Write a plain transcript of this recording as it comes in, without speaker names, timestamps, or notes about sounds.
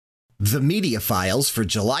The Media Files for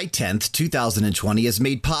July 10th, 2020 is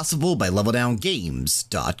made possible by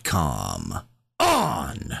LevelDownGames.com.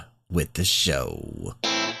 On with the show.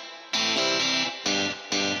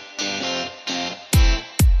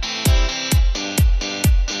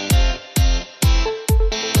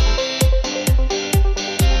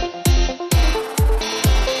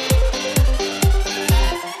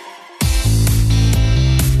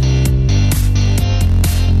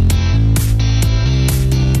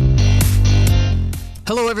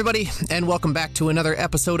 Hello, everybody, and welcome back to another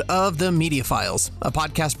episode of The Media Files, a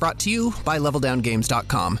podcast brought to you by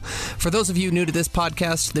LevelDownGames.com. For those of you new to this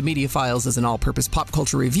podcast, The Media Files is an all-purpose pop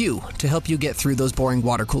culture review to help you get through those boring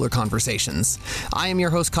water cooler conversations. I am your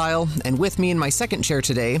host, Kyle, and with me in my second chair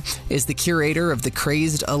today is the curator of the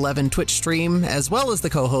Crazed 11 Twitch stream, as well as the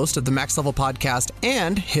co-host of the Max Level podcast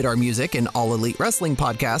and Hit Our Music and All Elite Wrestling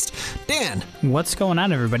podcast, Dan. What's going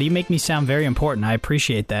on, everybody? You make me sound very important. I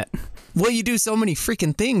appreciate that. Well, you do so many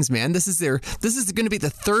freaking things, man. This is going to be the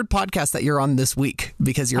third podcast that you're on this week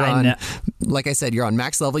because you're on, like I said, you're on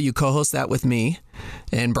Max Level. You co-host that with me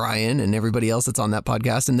and Brian and everybody else that's on that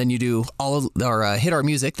podcast. And then you do Hit Our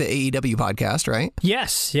Music, the AEW podcast, right?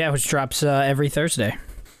 Yes. Yeah, which drops every Thursday.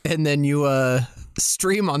 And then you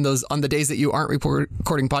stream on the days that you aren't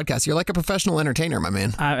recording podcasts. You're like a professional entertainer, my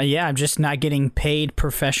man. Yeah, I'm just not getting paid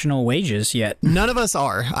professional wages yet. None of us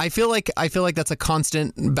are. I feel like that's a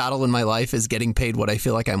constant battle in my life, is getting paid what I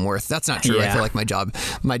feel like I'm worth. That's not true. Yeah. I feel like my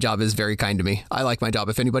job is very kind to me. I like my job.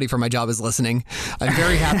 If anybody from my job is listening, I'm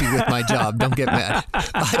very happy with my job. Don't get mad.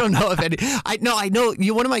 I don't know if any. I know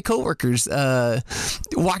you. One of my coworkers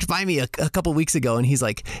walked by me a couple weeks ago, and he's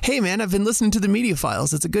like, "Hey, man, I've been listening to the Media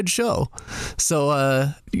Files. It's a good show." So,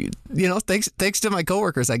 thanks to my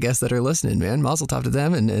coworkers, I guess, that are listening, man. Mazel tov to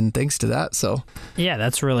them, and thanks to that. So, yeah,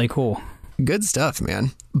 that's really cool. Good stuff,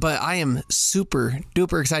 man. But I am super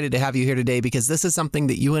duper excited to have you here today because this is something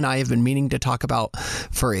that you and I have been meaning to talk about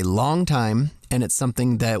for a long time. And it's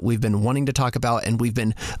something that we've been wanting to talk about and we've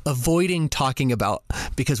been avoiding talking about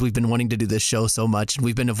because we've been wanting to do this show so much.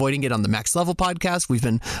 We've been avoiding it on the Max Level podcast. We've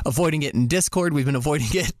been avoiding it in Discord. We've been avoiding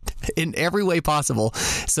it in every way possible.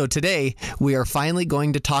 So today we are finally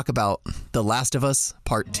going to talk about The Last of Us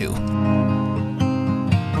Part 2.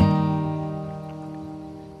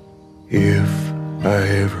 If I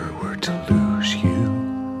ever were to lose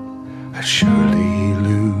you, I'd surely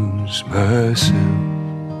lose myself.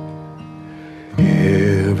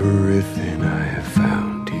 Everything I have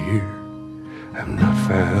found here, I'm not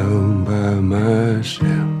found by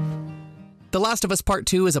myself. The Last of Us Part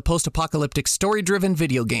 2 is a post-apocalyptic story-driven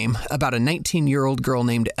video game about a 19-year-old girl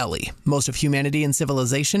named Ellie. Most of humanity and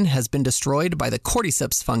civilization has been destroyed by the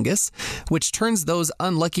cordyceps fungus, which turns those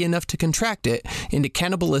unlucky enough to contract it into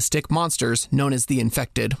cannibalistic monsters known as the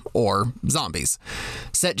infected, or zombies.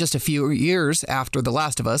 Set just a few years after The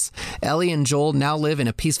Last of Us, Ellie and Joel now live in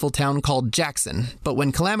a peaceful town called Jackson. But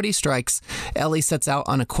when calamity strikes, Ellie sets out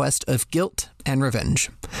on a quest of guilt and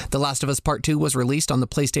revenge. The Last of Us Part 2 was released on the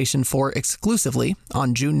PlayStation 4 exclusively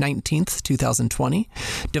on June 19th, 2020.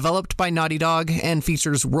 Developed by Naughty Dog and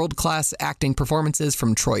features world-class acting performances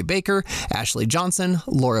from Troy Baker, Ashley Johnson,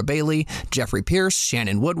 Laura Bailey, Jeffrey Pierce,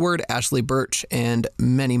 Shannon Woodward, Ashley Birch, and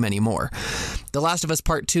many, many more. The Last of Us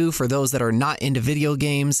Part 2, for those that are not into video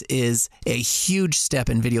games, is a huge step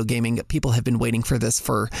in video gaming. People have been waiting for this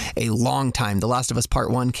for a long time. The Last of Us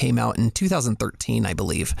Part 1 came out in 2013, I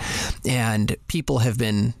believe, and people have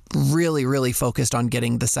been really, really focused on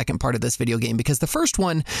getting the second part of this video game because the first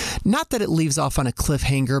one, not that it leaves off on a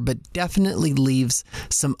cliffhanger, but definitely leaves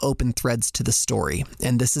some open threads to the story.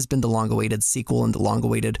 And this has been the long-awaited sequel and the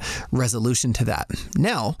long-awaited resolution to that.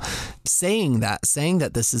 Now, saying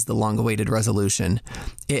that this is the long-awaited resolution,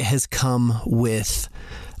 it has come with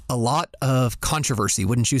a lot of controversy,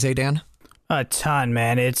 wouldn't you say, Dan? A ton,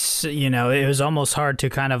 man. It's, it was almost hard to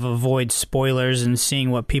kind of avoid spoilers and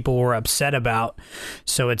seeing what people were upset about.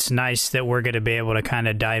 So it's nice that we're going to be able to kind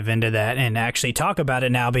of dive into that and actually talk about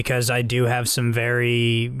it now because I do have some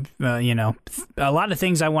very, a lot of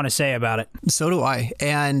things I want to say about it. So do I.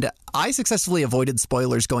 And I successfully avoided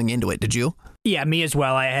spoilers going into it. Did you? Yeah, me as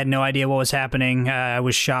well. I had no idea what was happening. I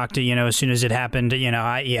was shocked, as soon as it happened.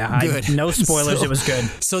 No spoilers. It was good.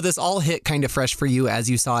 So this all hit kind of fresh for you as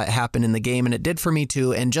you saw it happen in the game, and it did for me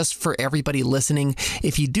too. And just for everybody listening,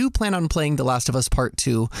 if you do plan on playing The Last of Us Part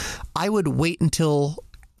 2, I would wait until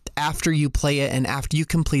after you play it and after you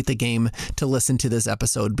complete the game to listen to this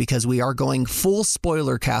episode, because we are going full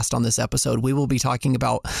spoiler cast on this episode. We will be talking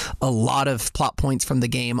about a lot of plot points from the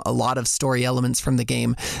game, a lot of story elements from the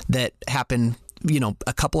game that happen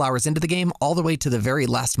a couple hours into the game all the way to the very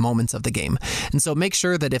last moments of the game. And so make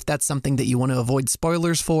sure that if that's something that you want to avoid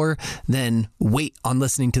spoilers for, then wait on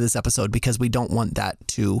listening to this episode, because we don't want that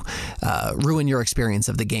to ruin your experience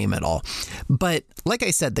of the game at all. But like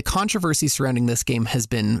I said, the controversy surrounding this game has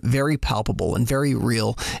been very palpable and very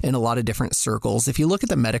real in a lot of different circles. If you look at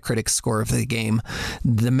the Metacritic score of the game,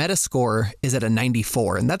 the Metascore is at a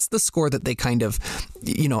 94, and that's the score that they kind of,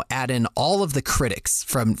 add in all of the critics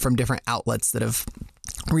from different outlets that have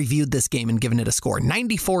reviewed this game and given it a score.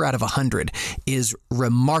 94 out of 100 is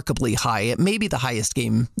remarkably high. It may be the highest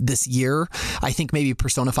game this year. I think maybe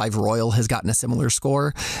Persona 5 Royal has gotten a similar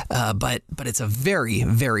score, but it's a very,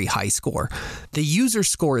 very high score. The user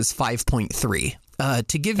score is 5.3.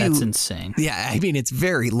 That's insane. Yeah, I mean, it's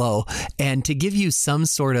very low. And to give you some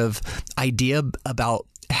sort of idea about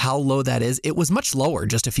how low that is, it was much lower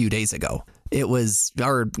just a few days ago. It was,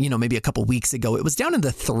 maybe a couple weeks ago, it was down in the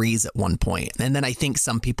 3s at one point. And then I think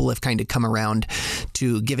some people have kind of come around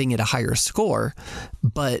to giving it a higher score.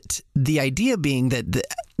 But the idea being that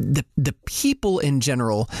the people in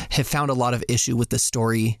general have found a lot of issue with the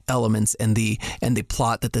story elements and the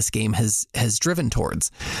plot that this game has driven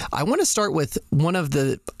towards. I want to start with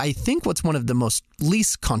what's one of the most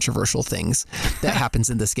least controversial things that happens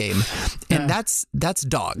in this game. And that's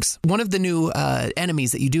dogs. One of the new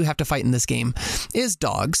enemies that you do have to fight in this game is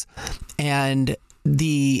dogs. And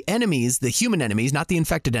the enemies, the human enemies, not the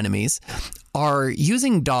infected enemies, are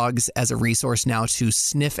using dogs as a resource now to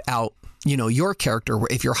sniff out your character.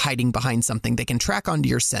 If you're hiding behind something, they can track onto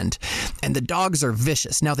your scent, and the dogs are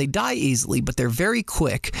vicious. Now, they die easily, but they're very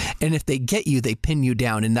quick, and if they get you, they pin you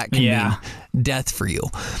down, and that can mean death for you.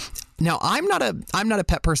 Now, I'm not a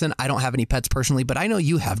pet person. I don't have any pets personally, but I know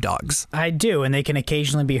you have dogs. I do, and they can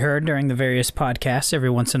occasionally be heard during the various podcasts every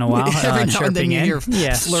once in a while. Every now and then you hear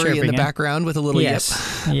Flurry in the background with a little yip.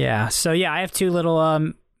 Yeah. So, I have 2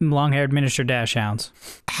 little long-haired miniature dash hounds.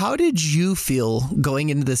 How did you feel going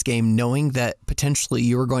into this game knowing that potentially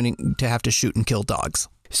you were going to have to shoot and kill dogs?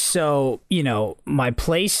 So, my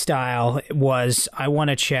play style was I want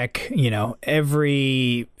to check,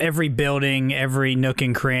 every building, every nook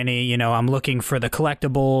and cranny. I'm looking for the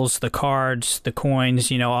collectibles, the cards, the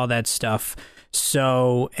coins, all that stuff.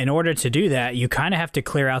 So in order to do that, you kind of have to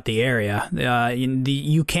clear out the area.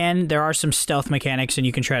 There are some stealth mechanics and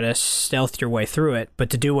you can try to stealth your way through it. But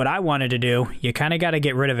to do what I wanted to do, you kind of got to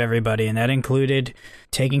get rid of everybody. And that included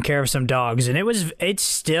taking care of some dogs. And it's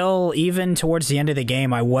still, even towards the end of the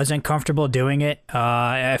game, I wasn't comfortable doing it.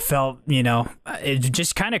 I felt, it's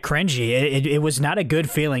just kind of cringy. It was not a good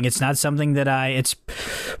feeling. It's not something that it's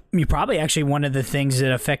probably actually one of the things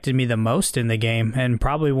that affected me the most in the game. And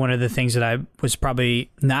probably one of the things that I was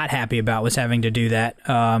probably not happy about was having to do that.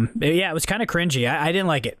 It was kind of cringy. I didn't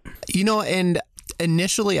like it. And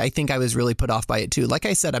initially, I think I was really put off by it too. Like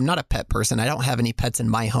I said, I'm not a pet person. I don't have any pets in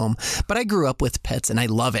my home, but I grew up with pets and I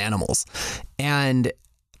love animals. And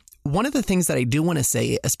one of the things that I do want to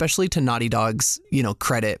say, especially to Naughty Dog's,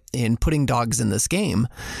 credit in putting dogs in this game,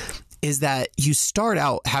 is that you start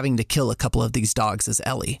out having to kill a couple of these dogs as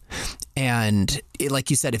Ellie. And like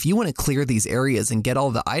you said, if you want to clear these areas and get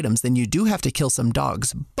all the items, then you do have to kill some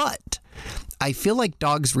dogs. But I feel like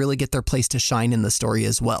dogs really get their place to shine in the story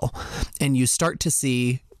as well. And you start to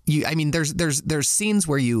see, there's scenes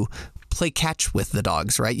where you play catch with the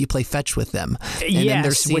dogs, right? You play fetch with them. And then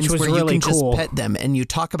there's scenes where really you can just pet them, and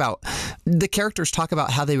the characters talk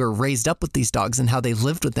about how they were raised up with these dogs and how they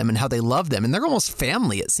lived with them and how they love them. And they're almost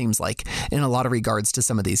family, it seems like, in a lot of regards to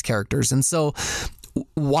some of these characters. And so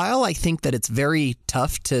while I think that it's very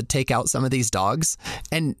tough to take out some of these dogs,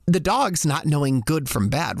 and the dogs not knowing good from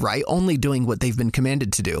bad, right? Only doing what they've been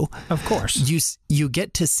commanded to do. Of course. You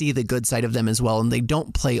get to see the good side of them as well, and they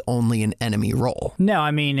don't play only an enemy role. No,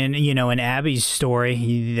 in Abby's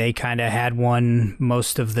story, they kind of had one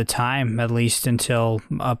most of the time, at least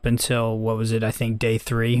up until, what was it, I think day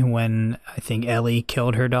 3, when I think Ellie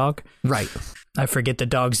killed her dog. Right. I forget the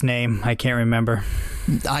dog's name. I can't remember.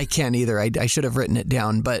 I can't either. I should have written it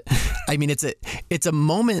down. But it's a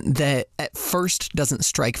moment that at first doesn't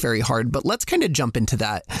strike very hard. But let's kind of jump into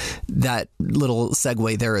that little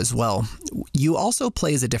segue there as well. You also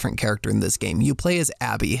play as a different character in this game. You play as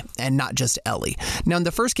Abby and not just Ellie. Now, in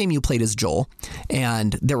the first game, you played as Joel.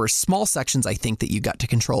 And there were small sections, I think, that you got to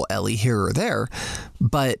control Ellie here or there.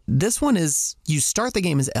 But this one is, you start the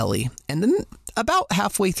game as Ellie. And then about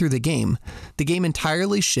halfway through the game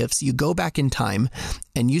entirely shifts. You go back in time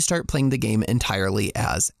and you start playing the game entirely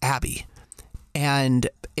as Abby. And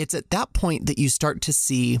it's at that point that you start to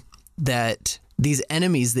see that these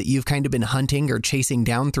enemies that you've kind of been hunting or chasing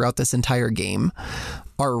down throughout this entire game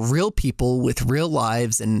are real people with real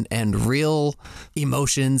lives and real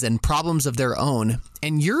emotions and problems of their own.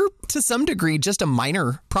 And you're, to some degree, just a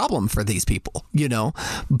minor problem for these people, you know,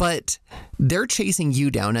 but they're chasing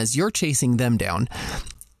you down as you're chasing them down.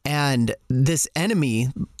 And this enemy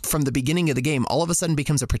from the beginning of the game all of a sudden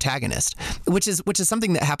becomes a protagonist, which is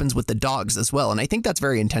something that happens with the dogs as well. And I think that's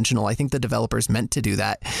very intentional. I think the developers meant to do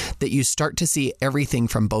that you start to see everything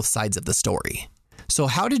from both sides of the story. So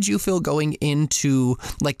how did you feel going into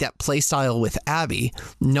like that play style with Abby,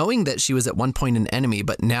 knowing that she was at one point an enemy,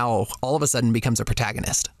 but now all of a sudden becomes a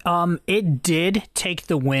protagonist? It did take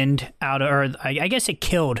the wind out of, or I guess it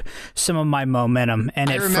killed some of my momentum. And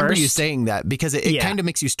I remember you saying that because it kind of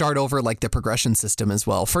makes you start over like the progression system as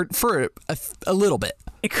well for a little bit.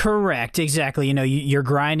 Correct. Exactly. You know, you're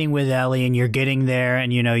grinding with Ellie and you're getting there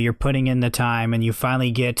and, you know, you're putting in the time and you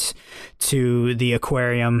finally get to the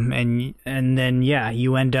aquarium and then,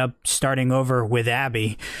 you end up starting over with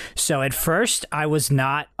Abby. So at first I was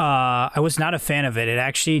not a fan of it. It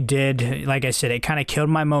actually did, like I said, it kind of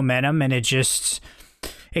killed my momentum and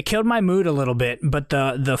it killed my mood a little bit, but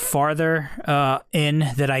the farther in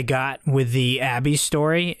that I got with the Abby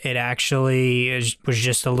story, it actually was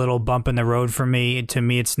just a little bump in the road for me. To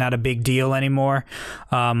me, it's not a big deal anymore.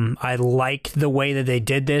 I like the way that they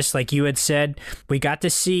did this. Like you had said, we got to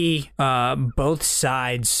see both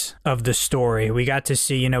sides of the story. We got to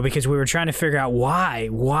see, you know, because we were trying to figure out why.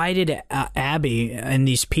 Why did Abby and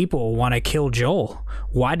these people want to kill Joel?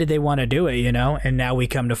 Why did they want to do it, you know? And now we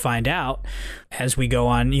come to find out as we go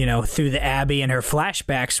on, you know, through the Abby and her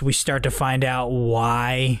flashbacks, we start to find out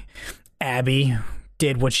why Abby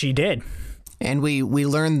did what she did. And we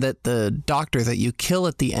learn that the doctor that you kill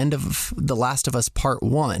at the end of The Last of Us Part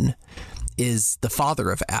 1 is the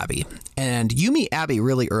father of Abby. And you meet Abby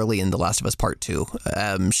really early in The Last of Us Part 2.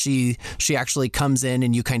 She actually comes in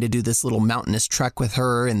and you kind of do this little mountainous trek with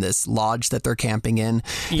her in this lodge that they're camping in.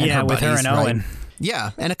 Yeah, with her and Owen.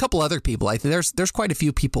 Yeah, and a couple other people. I think there's quite a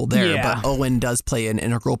few people there, but Owen does play an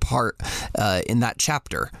integral part in that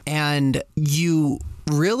chapter. And you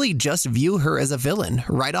really just view her as a villain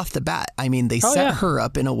right off the bat. I mean, they set her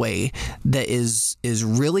up in a way that is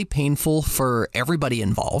really painful for everybody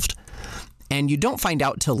involved. And you don't find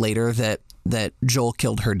out till later that Joel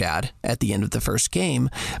killed her dad at the end of the first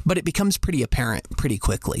game, but it becomes pretty apparent pretty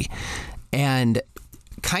quickly. And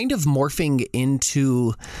kind of morphing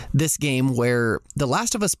into this game where The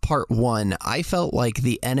Last of Us Part 1, I felt like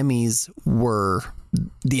the enemies were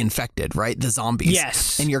the infected, right? The zombies.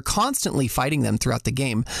 Yes. And you're constantly fighting them throughout the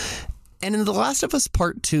game. And in The Last of Us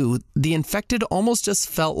Part 2, the infected almost just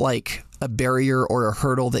felt like a barrier or a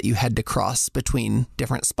hurdle that you had to cross between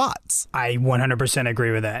different spots. I 100%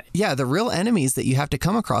 agree with that. Yeah, the real enemies that you have to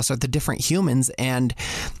come across are the different humans, and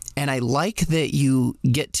I like that you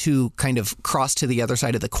get to kind of cross to the other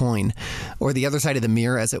side of the coin or the other side of the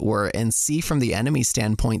mirror, as it were, and see from the enemy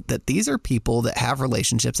standpoint that these are people that have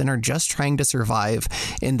relationships and are just trying to survive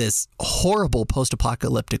in this horrible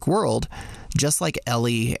post-apocalyptic world, just like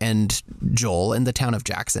Ellie and Joel and the town of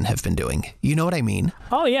Jackson have been doing. You know what I mean?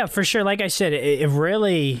 Oh, yeah, for sure. Like I said, it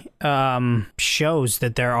really shows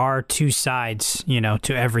that there are two sides, you know,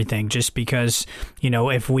 to everything. Just because, you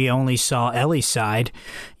know, if we only saw Ellie's side,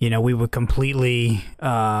 you know, we would completely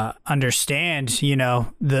understand, you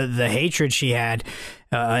know, the hatred she had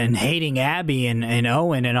and hating Abby and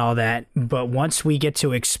Owen and all that. But once we get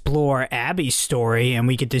to explore Abby's story and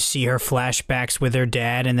we get to see her flashbacks with her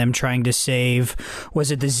dad and them trying to save,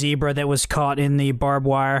 was it the zebra that was caught in the barbed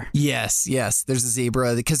wire? Yes. There's a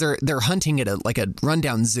zebra because they're hunting at a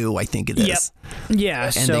rundown zoo, I think it is. Yep.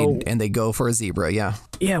 Yeah. And they go for a zebra. Yeah.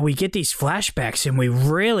 Yeah, we get these flashbacks and we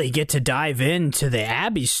really get to dive into the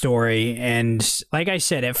Abby story. And like I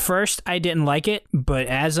said, at first I didn't like it, but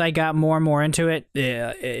as I got more and more into it,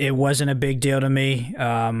 it wasn't a big deal to me.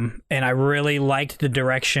 And I really liked the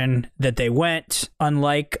direction that they went,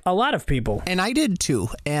 unlike a lot of people. And I did too.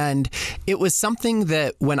 And it was something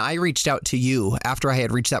that when I reached out to you after I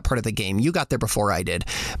had reached that part of the game, you got there before I did,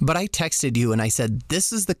 but I texted you and I said,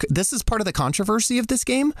 this is part of the controversy of this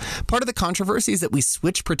game. Part of the controversy is that we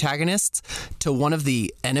switch protagonists to one of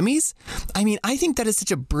the enemies. I mean, I think that is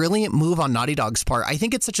such a brilliant move on Naughty Dog's part. I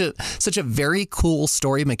think it's such a very cool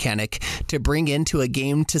story mechanic to bring into a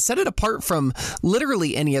game to set it apart from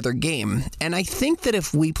literally any other game. And I think that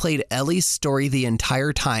if we played Ellie's story the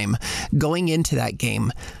entire time going into that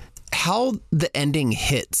game, how the ending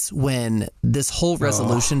hits when this whole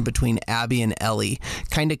resolution between Abby and Ellie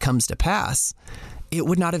kind of comes to pass, it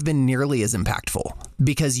would not have been nearly as impactful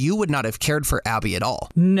because you would not have cared for Abby at all.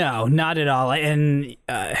 No, not at all. And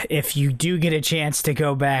if you do get a chance to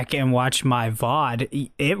go back and watch my VOD,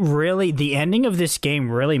 the ending of this game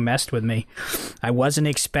really messed with me. I wasn't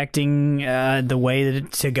expecting the way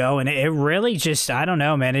to go, and it really just, I don't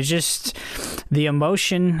know, man. It just, the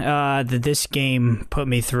emotion that this game put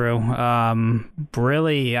me through,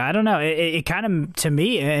 really, I don't know. It kind of, to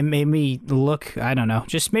me, it made me look, I don't know,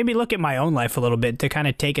 just made me look at my own life a little bit to kind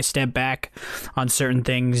of take a step back on certain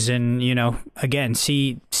things and, again,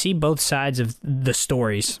 see both sides of the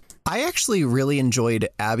stories. I actually really enjoyed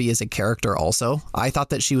Abby as a character also. I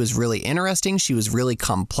thought that she was really interesting. She was really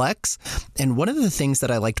complex. And one of the things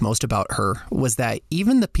that I liked most about her was that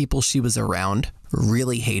even the people she was around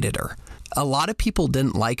really hated her. A lot of people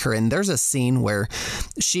didn't like her, and there's a scene where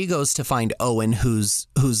she goes to find Owen, who's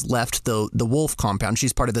left the wolf compound.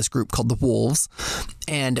 She's part of this group called the Wolves,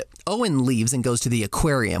 and Owen leaves and goes to the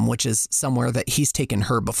aquarium, which is somewhere that he's taken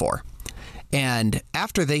her before. And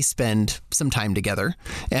after they spend some time together,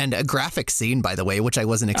 and a graphic scene, by the way, which I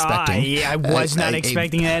wasn't expecting. Yeah, I was not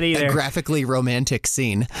expecting that either. A graphically romantic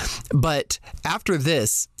scene. But after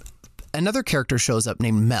this, another character shows up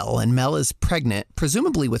named Mel, and Mel is pregnant,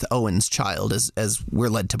 presumably with Owen's child, as we're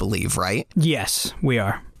led to believe, right? Yes, we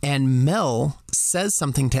are. And Mel says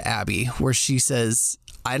something to Abby where she says,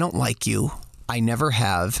 "I don't like you. I never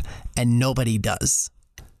have, and nobody does."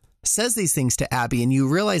 Says these things to Abby, and you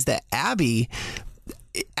realize that Abby,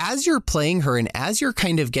 as you're playing her and as you're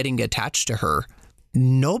kind of getting attached to her,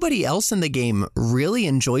 nobody else in the game really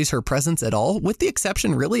enjoys her presence at all, with the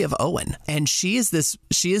exception really of Owen. And she is this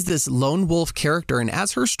lone wolf character. And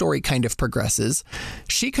as her story kind of progresses,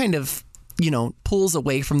 she kind of, pulls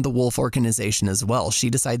away from the wolf organization as well. She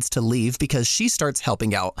decides to leave because she starts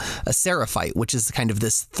helping out a Seraphite, which is kind of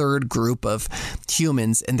this third group of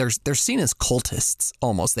humans. And they're seen as cultists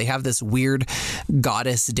almost. They have this weird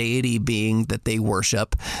goddess deity being that they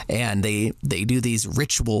worship, and they do these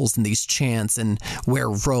rituals and these chants and wear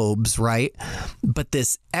robes, right? But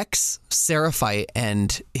this ex-Seraphite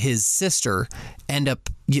and his sister end up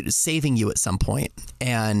saving you at some point,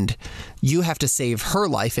 and you have to save her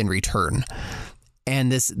life in return. And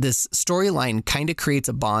this storyline kind of creates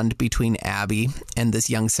a bond between Abby and this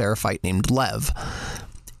young Seraphite named Lev.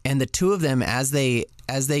 And the two of them, as they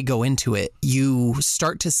go into it, you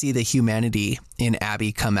start to see the humanity in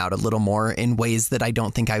Abby come out a little more in ways that I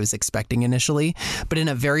don't think I was expecting initially, but in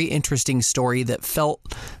a very interesting story that felt,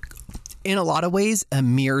 in a lot of ways, a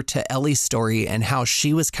mirror to Ellie's story and how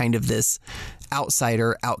she was kind of this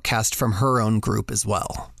outsider, outcast from her own group as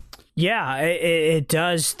well. Yeah, it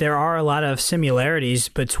does. There are a lot of similarities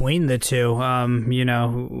between the two.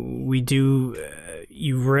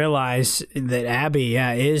 You realize that Abby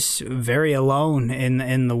is very alone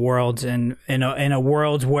in the world, and in a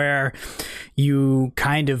world where you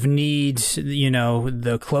kind of need,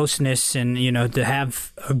 the closeness and, to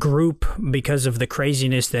have a group because of the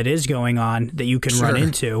craziness that is going on that you can run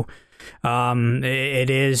into. It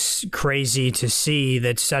is crazy to see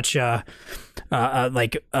that such a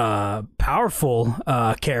powerful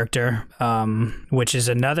character, which is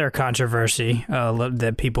another controversy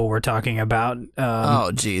that people were talking about.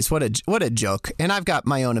 Oh, geez, what a joke! And I've got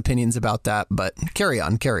my own opinions about that, but carry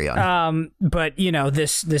on. But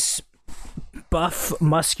this buff,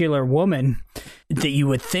 muscular woman that you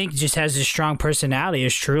would think just has a strong personality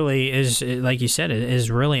is like you said, is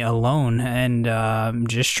really alone and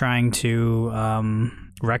just trying to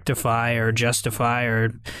rectify or justify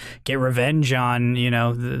or get revenge on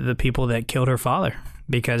the people that killed her father,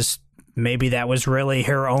 because maybe that was really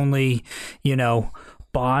her only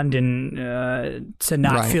bond and to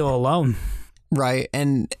not feel alone. Right,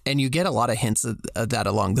 and you get a lot of hints of that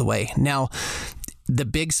along the way. Now, the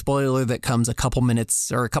big spoiler that comes a couple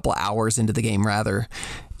minutes or a couple hours into the game, rather,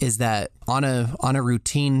 is that on a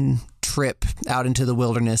routine trip out into the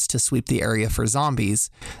wilderness to sweep the area for zombies,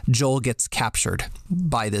 Joel gets captured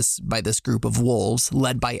by this group of wolves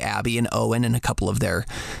led by Abby and Owen and a couple of their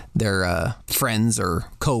friends or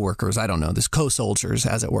co-workers. I don't know, this co-soldiers,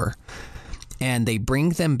 as it were. And they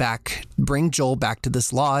bring Joel back to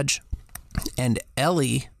this lodge. And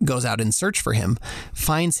Ellie goes out in search for him,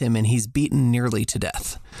 finds him, and he's beaten nearly to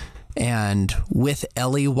death. And with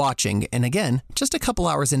Ellie watching, and again, just a couple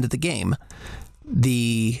hours into the game,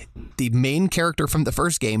 the main character from the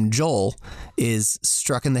first game, Joel, is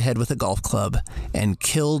struck in the head with a golf club and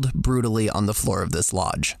killed brutally on the floor of this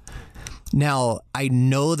lodge. Now, I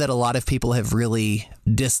know that a lot of people have really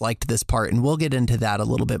disliked this part, and we'll get into that a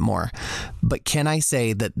little bit more. But can I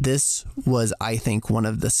say that this was, I think, one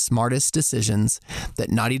of the smartest decisions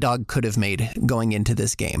that Naughty Dog could have made going into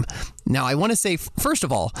this game? Now, I want to say, first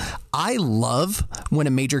of all, I love when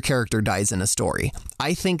a major character dies in a story.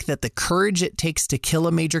 I think that the courage it takes to kill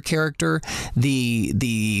a major character,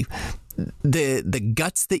 the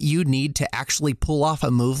guts that you need to actually pull off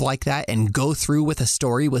a move like that and go through with a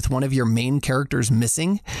story with one of your main characters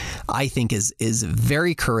missing, I think is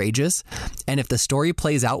very courageous. And if the story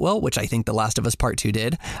plays out well, which I think The Last of Us Part 2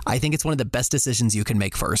 did, I think it's one of the best decisions you can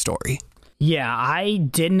make for a story. Yeah, I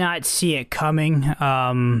did not see it coming,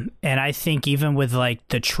 and I think even with like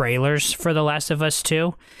the trailers for The Last of Us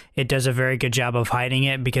 2, it does a very good job of hiding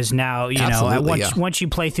it, because now, once you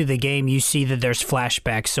play through the game, you see that there's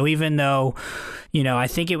flashbacks. So even though, I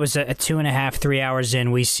think it was a 2.5, 3 hours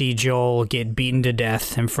in, we see Joel get beaten to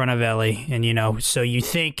death in front of Ellie, and so you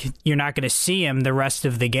think you're not going to see him the rest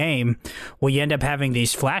of the game. Well, you end up having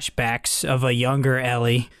these flashbacks of a younger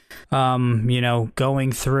Ellie,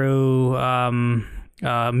 going through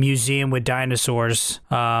museum with dinosaurs.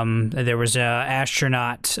 There was a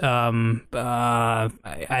astronaut.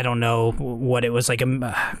 I don't know what it was, like an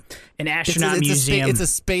astronaut museum. It's a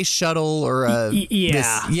space shuttle or a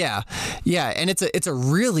yeah. And it's a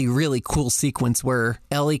really, really cool sequence where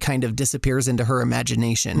Ellie kind of disappears into her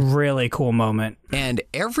imagination. Really cool moment. And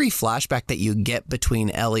every flashback that you get between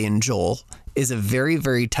Ellie and Joel is a very,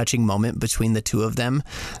 very touching moment between the two of them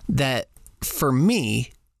that, for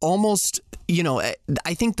me, almost, I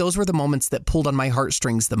think those were the moments that pulled on my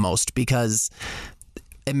heartstrings the most, because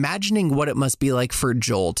imagining what it must be like for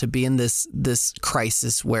Joel to be in this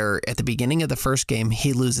crisis where at the beginning of the first game,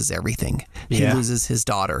 he loses everything. He loses his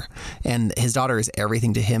daughter, and his daughter is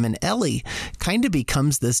everything to him. And Ellie kind of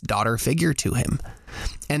becomes this daughter figure to him.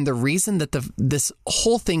 And the reason that this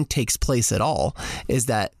whole thing takes place at all is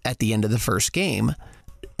that at the end of the first game,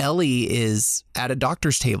 Ellie is at a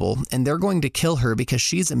doctor's table and they're going to kill her because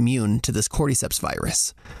she's immune to this cordyceps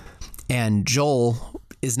virus. And Joel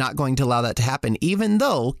is not going to allow that to happen, even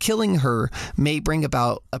though killing her may bring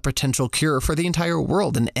about a potential cure for the entire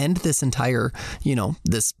world and end this entire,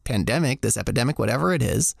 this pandemic, this epidemic, whatever it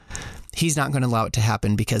is. He's not going to allow it to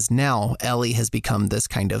happen because now Ellie has become this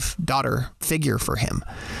kind of daughter figure for him.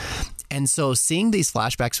 And so seeing these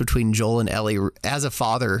flashbacks between Joel and Ellie as a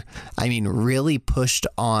father, really pushed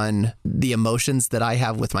on the emotions that I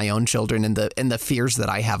have with my own children and the fears that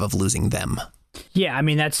I have of losing them. Yeah,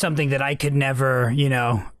 that's something that I could never,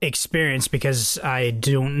 experience because I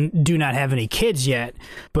do not have any kids yet.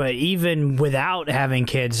 But even without having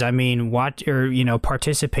kids,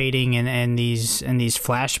 participating in these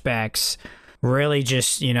flashbacks, really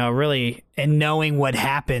just, and knowing what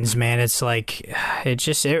happens, man, it's like,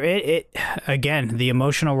 again, the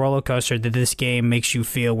emotional roller coaster that this game makes you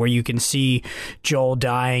feel, where you can see Joel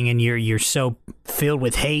dying and you're so filled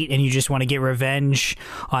with hate and you just want to get revenge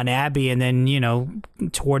on Abby. And then,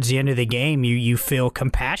 towards the end of the game, you feel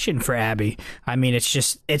compassion for Abby.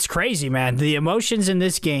 It's crazy, man. The emotions in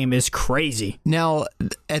this game is crazy. Now,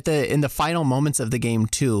 in the final moments of the game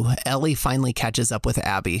too, Ellie finally catches up with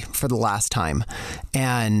Abby for the last time,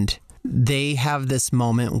 and they have this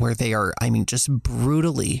moment where they are, just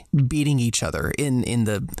brutally beating each other in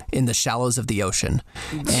the shallows of the ocean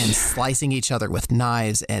and slicing each other with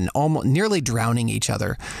knives and almost nearly drowning each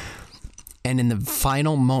other. And in the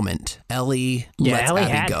final moment, Ellie lets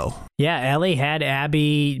Abby go. Yeah, Ellie had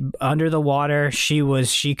Abby under the water.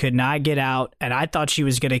 She could not get out, and I thought she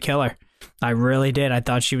was going to kill her. I really did. I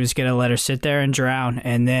thought she was going to let her sit there and drown.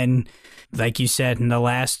 And then, like you said, in the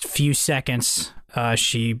last few seconds,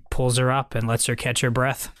 she pulls her up and lets her catch her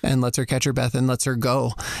breath. And lets her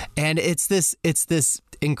go. And it's this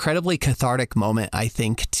incredibly cathartic moment, I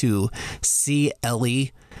think, to see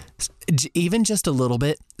Ellie, even just a little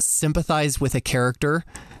bit, sympathize with a character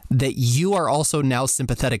that you are also now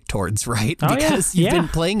sympathetic towards, right? Because you've been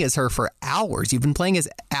playing as her for hours. You've been playing as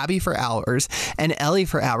Abby for hours and Ellie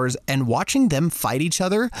for hours, and watching them fight each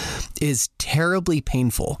other is terribly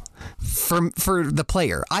painful for the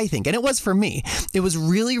player, I think. And it was for me. It was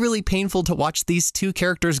really, really painful to watch these two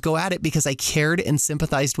characters go at it because I cared and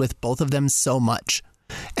sympathized with both of them so much.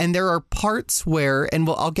 And there are parts where, and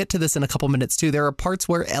I'll get to this in a couple minutes too, there are parts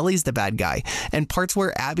where Ellie's the bad guy and parts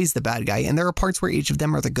where Abby's the bad guy. And there are parts where each of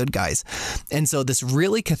them are the good guys. And so this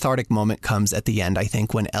really cathartic moment comes at the end, I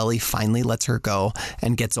think, when Ellie finally lets her go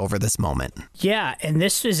and gets over this moment. Yeah, and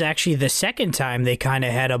this is actually the second time they kind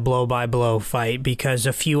of had a blow-by-blow fight, because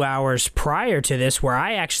a few hours prior to this, where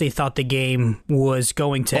I actually thought the game was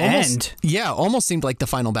going to end. Yeah, almost seemed like the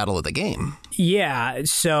final battle of the game. Yeah,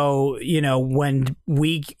 so, when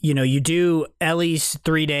you do Ellie's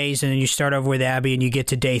 3 days and then you start over with Abby and you get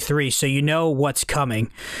to day 3, so you know what's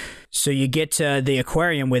coming. So you get to the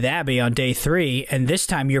aquarium with Abby on day 3, and this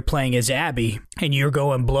time you're playing as Abby, and you're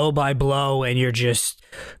going blow by blow, and you're just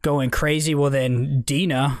going crazy. Well, then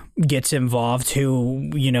Dina gets involved, who,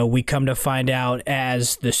 we come to find out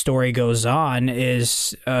as the story goes on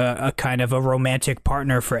is a kind of a romantic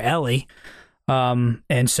partner for Ellie.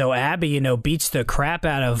 And so Abby, beats the crap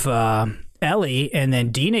out of Ellie, and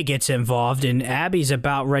then Dina gets involved, and Abby's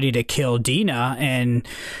about ready to kill Dina, and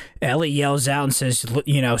Ellie yells out and says,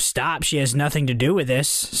 stop, she has nothing to do with this.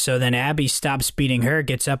 So then Abby stops beating her,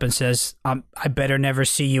 gets up and says, I better never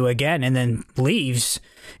see you again, and then leaves.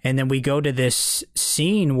 And then we go to this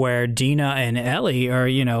scene where Dina and Ellie are,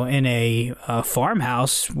 in a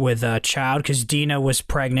farmhouse with a child, because Dina was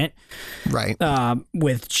pregnant. Right.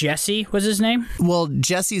 With Jesse, was his name? Well,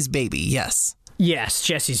 Jesse's baby, yes. Yes,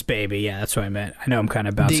 Jesse's baby. Yeah, that's what I meant. I know I'm kind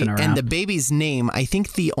of bouncing around. And the baby's name, I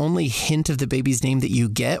think the only hint of the baby's name that you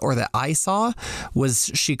get, or that I saw, was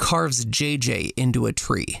she carves JJ into a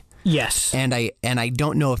tree. Yes. And I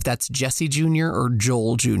don't know if that's Jesse Jr. or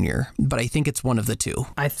Joel Jr., but I think it's one of the two.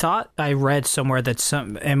 I thought I read somewhere that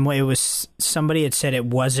somebody had said it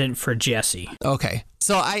wasn't for Jesse. Okay.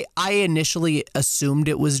 So I initially assumed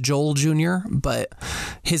it was Joel Jr., but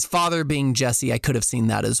his father being Jesse, I could have seen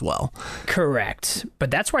that as well. Correct. But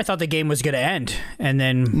that's where I thought the game was going to end. And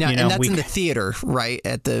then, and that's in the theater, right?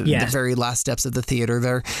 At the very last steps of the theater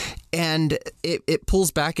there. And it pulls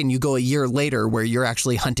back, and you go a year later where you're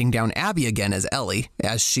actually hunting down Abby again as Ellie,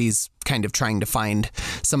 as she's kind of trying to find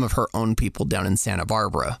some of her own people down in Santa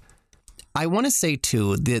Barbara. I want to say,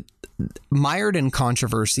 too, that mired in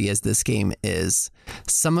controversy as this game is,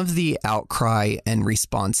 some of the outcry and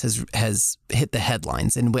response has hit the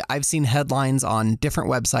headlines. And I've seen headlines on different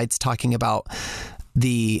websites talking about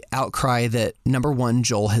the outcry that, number one,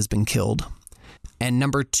 Joel has been killed. And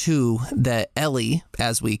number two, that Ellie,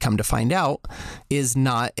 as we come to find out, is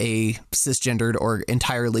not a cisgendered or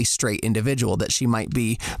entirely straight individual, that she might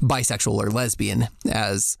be bisexual or lesbian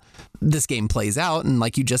as this game plays out. And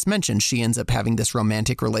like you just mentioned, she ends up having this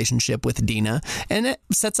romantic relationship with Dina, and it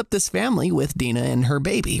sets up this family with Dina and her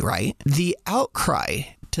baby, right? The outcry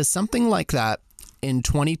to something like that in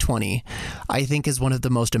 2020, I think, is one of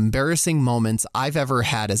the most embarrassing moments I've ever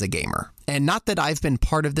had as a gamer. And not that I've been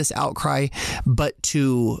part of this outcry, but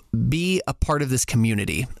to be a part of this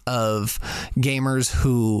community of gamers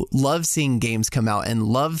who love seeing games come out and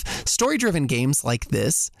love story-driven games like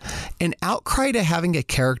this. An outcry to having a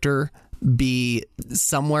character be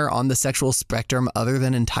somewhere on the sexual spectrum other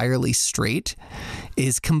than entirely straight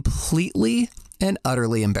is completely and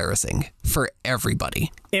utterly embarrassing for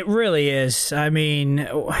everybody. It really is. I mean,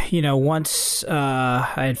 once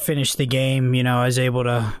I had finished the game, I was able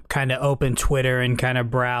to kind of open Twitter and kind of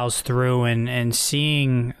browse through and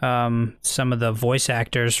seeing some of the voice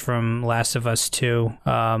actors from Last of Us 2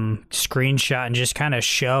 screenshot and just kind of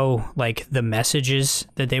show like the messages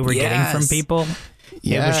that they were getting from people.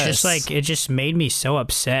 Yes. It was just like, it just made me so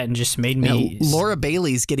upset and just made me... Laura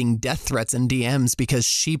Bailey's getting death threats in DMs because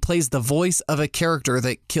she plays the voice of a character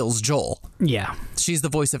that kills Joel. Yeah. She's the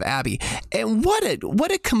voice of Abby. And what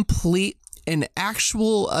a complete and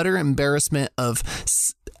actual utter embarrassment of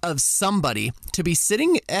somebody to be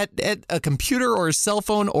sitting at a computer or a cell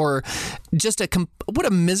phone, or just what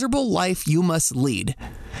a miserable life you must lead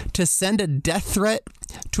to send a death threat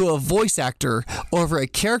to a voice actor over a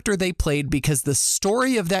character they played because the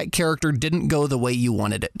story of that character didn't go the way you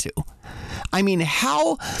wanted it to. I mean,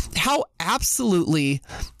 how absolutely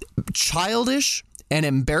childish and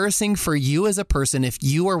embarrassing for you as a person if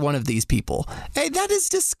you are one of these people. Hey, that is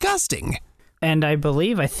disgusting. And I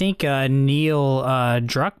think Neil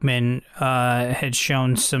Druckmann had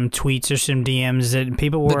shown some tweets or some DMs that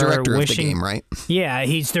people were the director wishing. Of the game, right?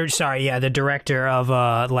 Yeah, the director of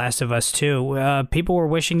Last of Us 2. People were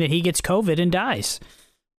wishing that he gets COVID and dies.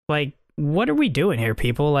 Like, what are we doing here,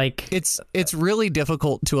 people? Like, it's really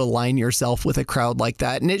difficult to align yourself with a crowd like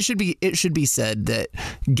that, and it should be said that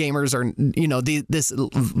gamers are, this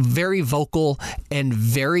very vocal and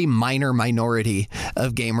very minor minority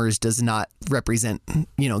of gamers does not represent,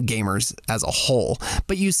 gamers as a whole.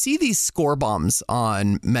 But you see these score bombs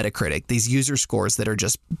on Metacritic, these user scores that are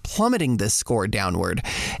just plummeting this score downward,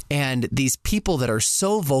 and these people that are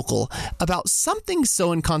so vocal about something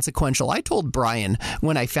so inconsequential. I told Brian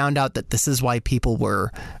when I found out that this is why people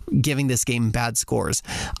were giving this game bad scores.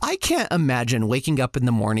 I can't imagine waking up in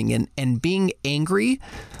the morning and being angry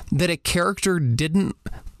that a character didn't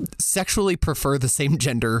sexually prefer the same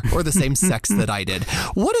gender or the same sex that I did.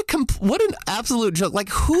 What an absolute joke. Like,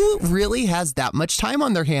 who really has that much time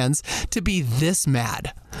on their hands to be this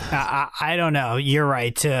mad? I don't know. You're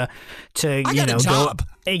right. To I got a job.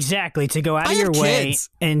 Exactly, to go out of your way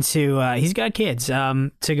into he's got kids.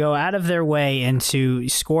 To go out of their way and to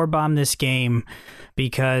score bomb this game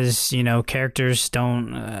because characters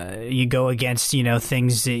don't you go against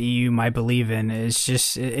things that you might believe in. It's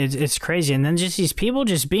just it's crazy. And then just these people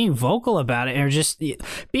just being vocal about it or just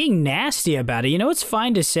being nasty about it. It's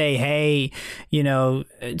fine to say, hey,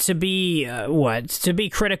 to be to be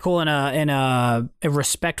critical in a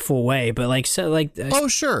respectful way, but oh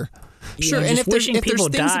sure. Sure, and if there's things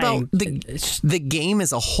about the game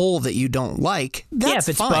as a whole that you don't like, that's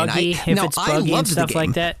if it's fine. Buggy, I loved stuff the game.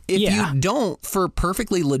 like that. If you don't, for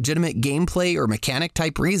perfectly legitimate gameplay or mechanic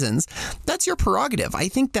type reasons, that's your prerogative. I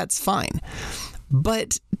think that's fine.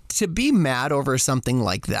 But to be mad over something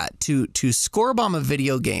like that, to score bomb a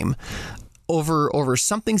video game over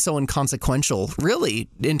something so inconsequential, really,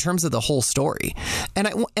 in terms of the whole story, and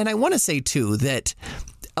I want to say too that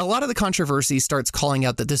a lot of the controversy starts calling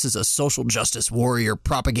out that this is a social justice warrior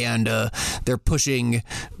propaganda. They're pushing,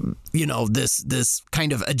 this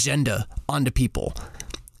kind of agenda onto people.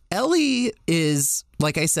 Ellie is,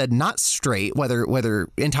 like I said, not straight, whether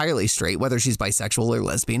entirely straight, whether she's bisexual or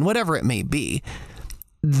lesbian, whatever it may be.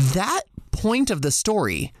 That point of the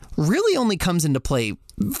story really only comes into play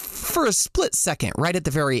for a split second, right at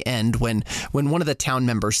the very end when one of the town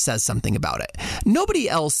members says something about it. Nobody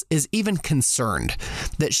else is even concerned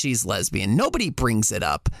that she's lesbian. Nobody brings it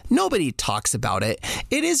up. Nobody talks about it.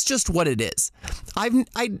 It is just what it is.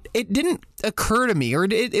 It didn't occur to me, or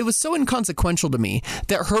it was so inconsequential to me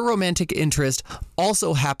that her romantic interest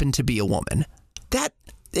also happened to be a woman.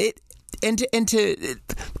 And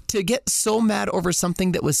to get so mad over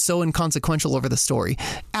something that was so inconsequential over the story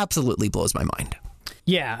absolutely blows my mind.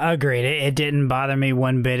 Yeah, agreed. It didn't bother me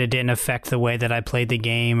one bit. It didn't affect the way that I played the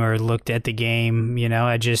game or looked at the game.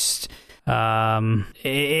 I just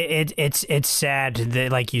it's sad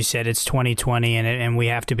that, like you said, it's 2020 and we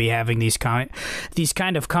have to be having these kind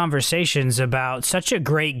of conversations about such a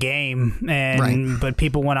great game, but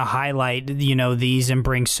people want to highlight these and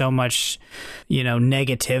bring so much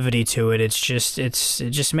negativity to it. It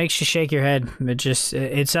just makes you shake your head.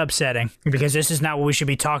 It's upsetting because this is not what we should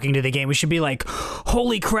be talking to the game. We should be like,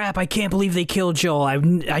 holy crap, I can't believe they killed Joel.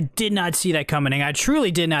 I did not see that coming. I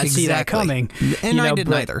truly did not see that coming. And I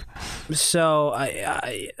didn't either. So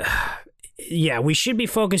we should be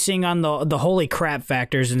focusing on the holy crap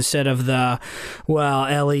factors instead of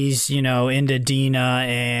Ellie's, into Dina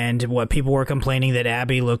and what people were complaining that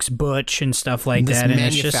Abby looks butch and stuff like this that. And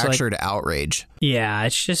manufactured outrage. Yeah,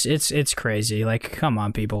 it's crazy. Like, come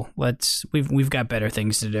on, people. We've got better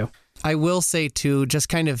things to do. I will say, too, just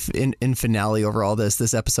kind of in finale over all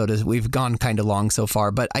this episode is we've gone kind of long so far,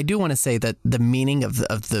 but I do want to say that the meaning of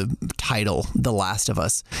the title, The Last of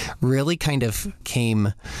Us, really kind of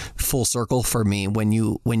came full circle for me when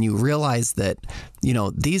you realize that,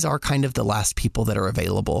 these are kind of the last people that are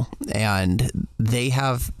available, and they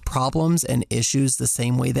have problems and issues the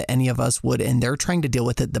same way that any of us would, and they're trying to deal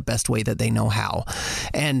with it the best way that they know how.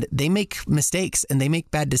 And they make mistakes and they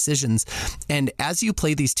make bad decisions. And as you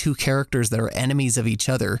play these two characters that are enemies of each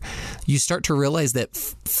other, you start to realize that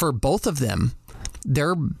for both of them,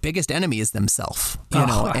 their biggest enemy is themselves,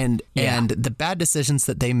 and the bad decisions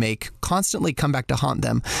that they make constantly come back to haunt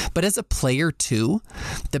them. But as a player too,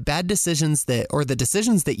 the bad decisions the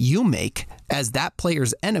decisions that you make as that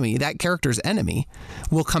player's enemy, that character's enemy,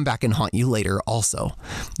 will come back and haunt you later also.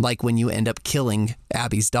 Like when you end up killing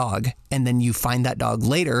Abby's dog, and then you find that dog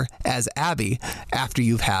later as Abby after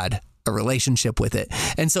you've had a relationship with it.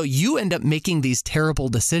 And so you end up making these terrible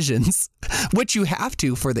decisions, which you have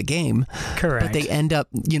to for the game. Correct. But they end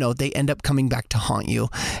up coming back to haunt you.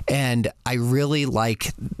 And I really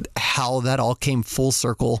like how that all came full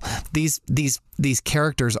circle. These these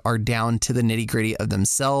characters are down to the nitty gritty of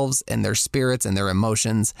themselves and their spirits and their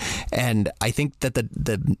emotions. And I think that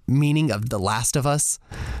the meaning of The Last of Us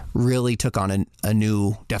really took on a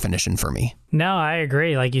new definition for me. No, I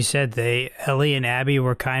agree. Like you said, Ellie and Abby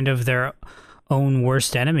were kind of their own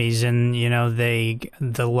worst enemies, and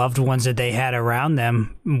the loved ones that they had around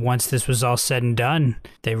them, once this was all said and done,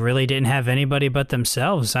 they really didn't have anybody but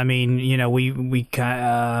themselves. I mean,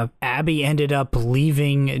 Abby ended up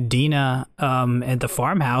leaving Dina at the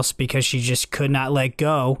farmhouse because she just could not let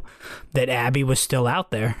go that Abby was still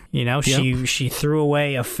out there. Yep. She threw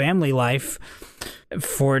away a family life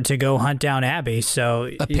to go hunt down Abby. So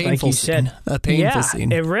a painful like you said, scene. A painful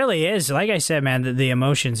scene. It really is. Like I said, man, the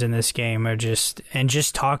emotions in this game are just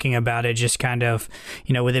talking about it, just kind of,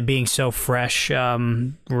 with it being so fresh,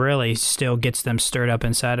 really still gets them stirred up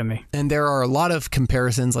inside of me. And there are a lot of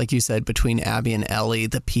comparisons, like you said, between Abby and Ellie,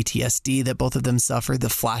 the PTSD that both of them suffer, the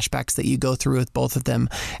flashbacks that you go through with both of them,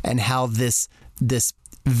 and how this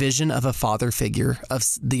vision of a father figure, of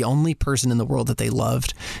the only person in the world that they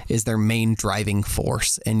loved, is their main driving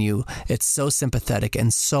force. And it's so sympathetic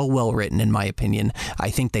and so well written, in my opinion.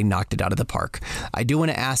 I think they knocked it out of the park. I do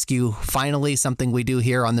want to ask you, finally, something we do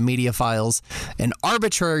here on the Media Files, an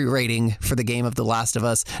arbitrary rating for the game of The Last of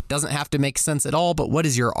Us. Doesn't have to make sense at all, but what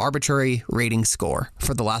is your arbitrary rating score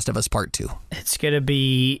for The Last of Us Part 2? It's going to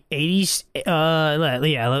be 80.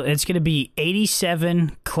 It's going to be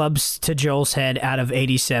 87 clubs to Joel's head out of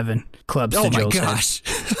 87 clubs to Joel's head. Oh my gosh.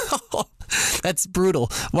 That's brutal.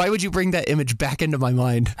 Why would you bring that image back into my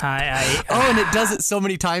mind? And it does it so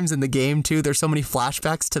many times in the game too. There's so many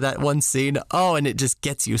flashbacks to that one scene. Oh, and it just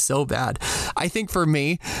gets you so bad. I think for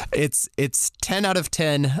me, it's 10 out of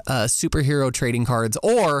 10 superhero trading cards,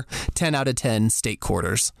 or 10 out of 10 state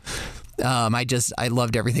quarters. I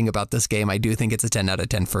loved everything about this game. I do think it's a 10 out of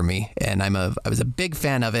 10 for me, and I was a big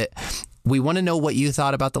fan of it. We want to know what you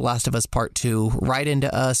thought about The Last of Us Part 2. Write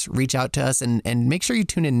into us, reach out to us, and make sure you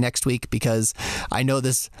tune in next week, because I know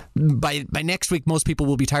this by next week most people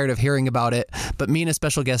will be tired of hearing about it, but me and a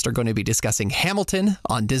special guest are going to be discussing Hamilton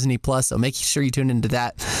on Disney Plus, so make sure you tune into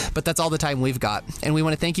that. But that's all the time we've got, and we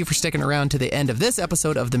want to thank you for sticking around to the end of this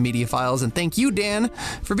episode of the Media Files, and thank you, Dan,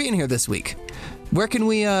 for being here this week. Where can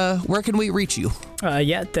we reach you?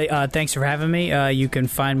 Thanks for having me. You can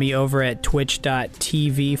find me over at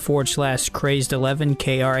twitch.tv/crazed11,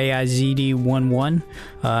 KRAIZD11.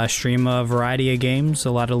 Stream a variety of games,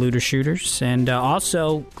 a lot of looter shooters, and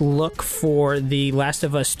also look for the Last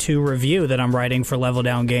of Us 2 review that I'm writing for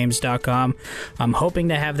leveldowngames.com. I'm hoping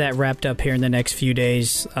to have that wrapped up here in the next few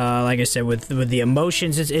days. Like I said, with the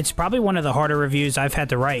emotions, it's probably one of the harder reviews I've had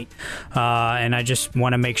to write, and I just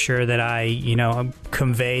want to make sure that I,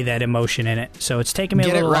 convey that emotion in it. So it's taking me a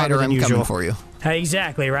little longer than usual. Coming for you.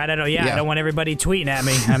 Exactly, right? I don't want everybody tweeting at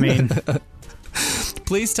me. I mean...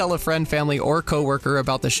 Please tell a friend, family, or coworker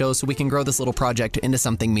about the show so we can grow this little project into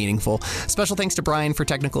something meaningful. Special thanks to Brian for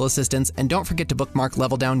technical assistance, and don't forget to bookmark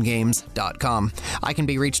leveldowngames.com. I can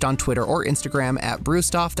be reached on Twitter or Instagram at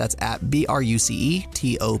Brucetoph, that's at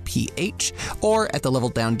BRUCETOPH, or at the Level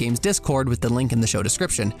Down Games Discord with the link in the show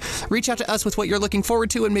description. Reach out to us with what you're looking forward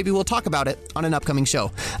to, and maybe we'll talk about it on an upcoming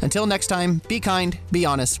show. Until next time, be kind, be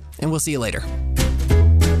honest, and we'll see you later.